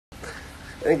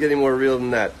Ain't get any more real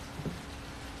than that.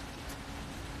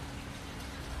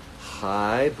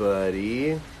 Hi,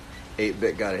 buddy.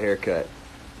 8-Bit got a haircut.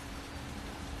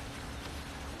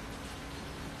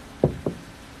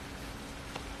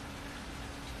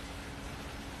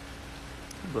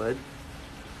 Bud.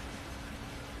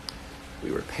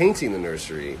 We were painting the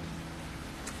nursery,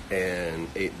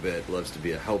 and 8-Bit loves to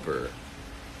be a helper,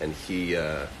 and he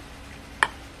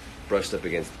brushed up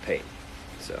against the paint.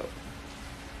 So,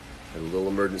 had a little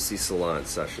emergency salon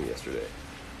session yesterday.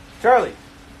 Charlie!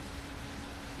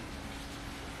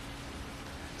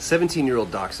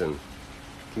 17-year-old dachshund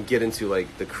can get into,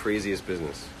 like, the craziest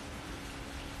business.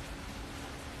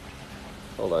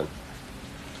 Hold on.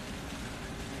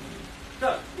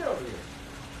 Doug, get over here.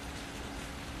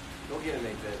 Go get him,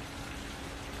 8-Bit.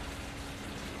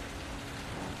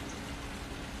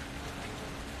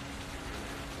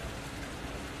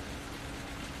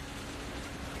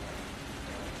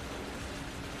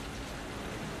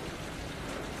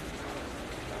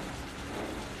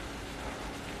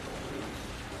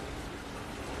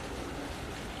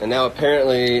 And now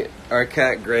apparently our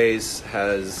cat Grace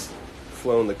has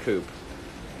flown the coop.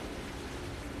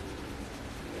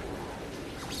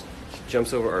 She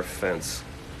jumps over our fence.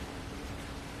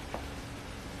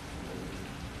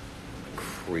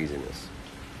 Craziness.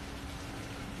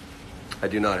 I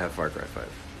do not have Far Cry 5.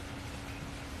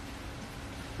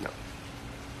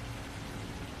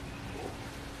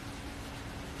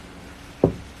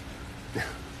 No.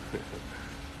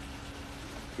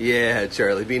 Yeah,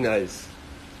 Charlie, be nice.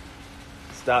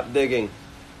 Stop digging.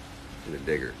 I'm a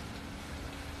digger.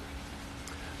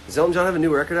 Does Elton John have a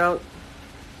new record out?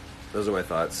 Those are my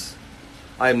thoughts.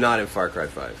 I am not in Far Cry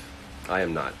 5. I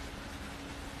am not.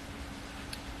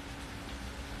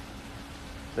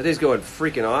 That day's going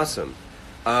freaking awesome.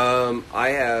 I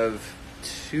have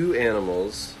 2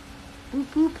 animals. Boop,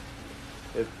 boop.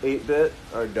 We have 8-Bit,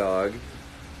 our dog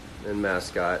and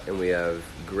mascot, and we have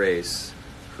Grace,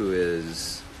 who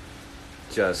is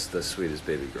just the sweetest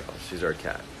baby girl. She's our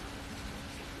cat.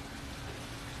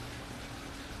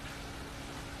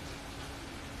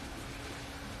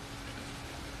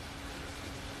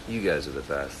 You guys are the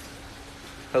best.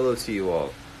 Hello to you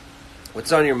all.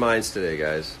 What's on your minds today,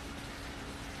 guys?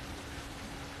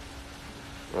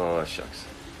 Oh, shucks.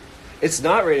 It's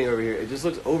not raining over here. It just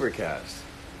looks overcast.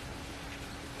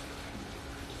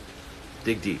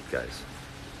 Dig deep, guys.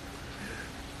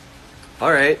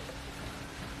 All right.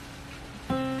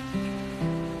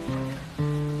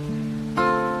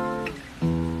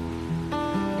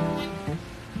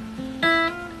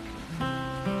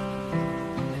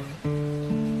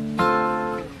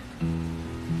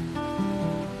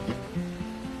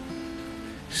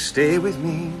 Stay with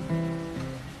me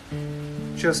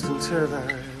just until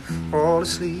I fall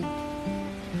asleep.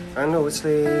 I know it's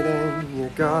late and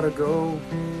you gotta go,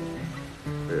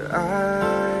 but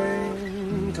I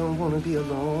don't wanna be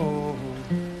alone.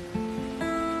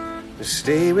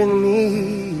 Stay with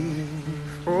me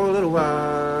for a little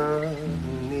while,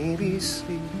 maybe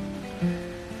sleep.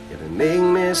 It'll make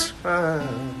me smile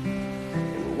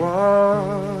and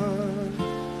watch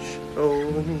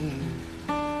over me.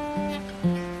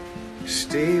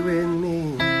 Stay with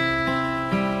me.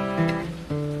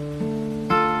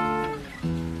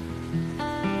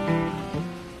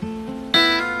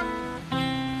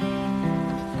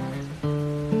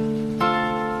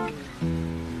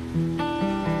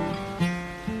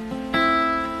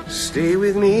 Stay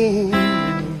with me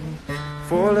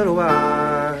for a little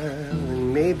while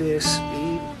and maybe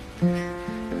sleep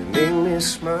and make me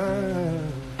smile.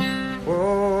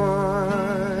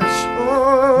 Watch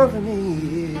over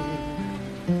me.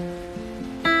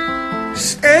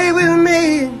 Stay with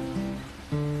me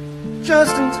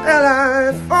just until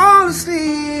I fall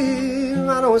asleep.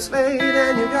 I know it's late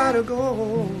and you gotta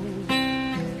go,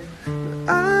 but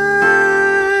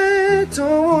I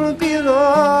don't wanna be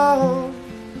alone.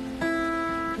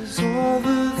 'Cause all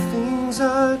the things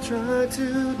I tried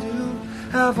to do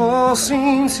have all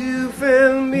seemed to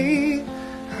fail me.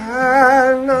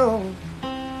 I know.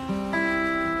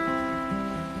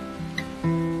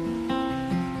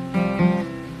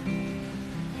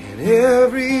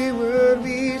 Every word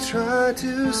we try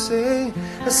to say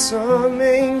has some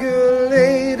anger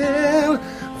laden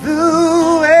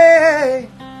the way.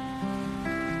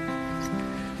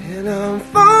 And I'm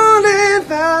falling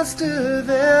faster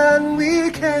than we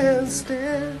can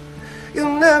stand.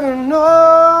 You'll never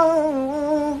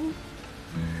know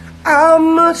how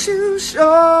much you've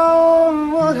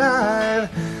shown what I've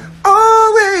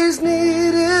always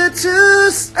needed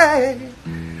to say.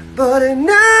 But it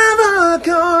never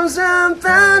comes out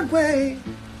that way.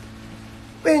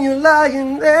 when you're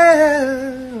lying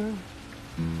there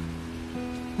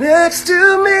next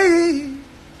to me,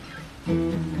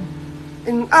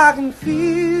 and I can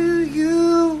feel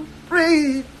you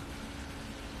breathe.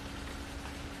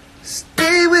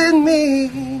 Stay with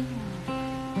me.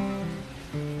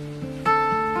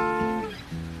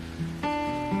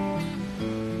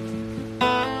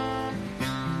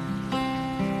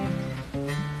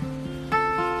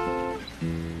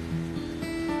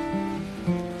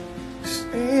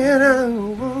 And I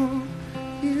want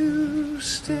you to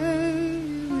stay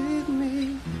with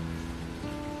me.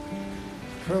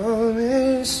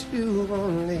 Promise you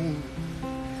won't leave.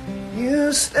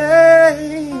 You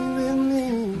stay with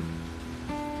me.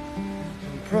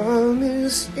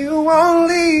 Promise you won't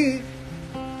leave.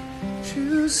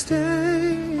 You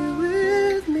stay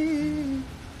with me.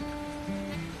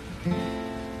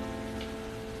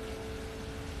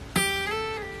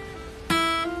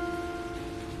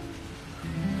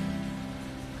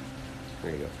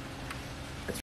 There you go.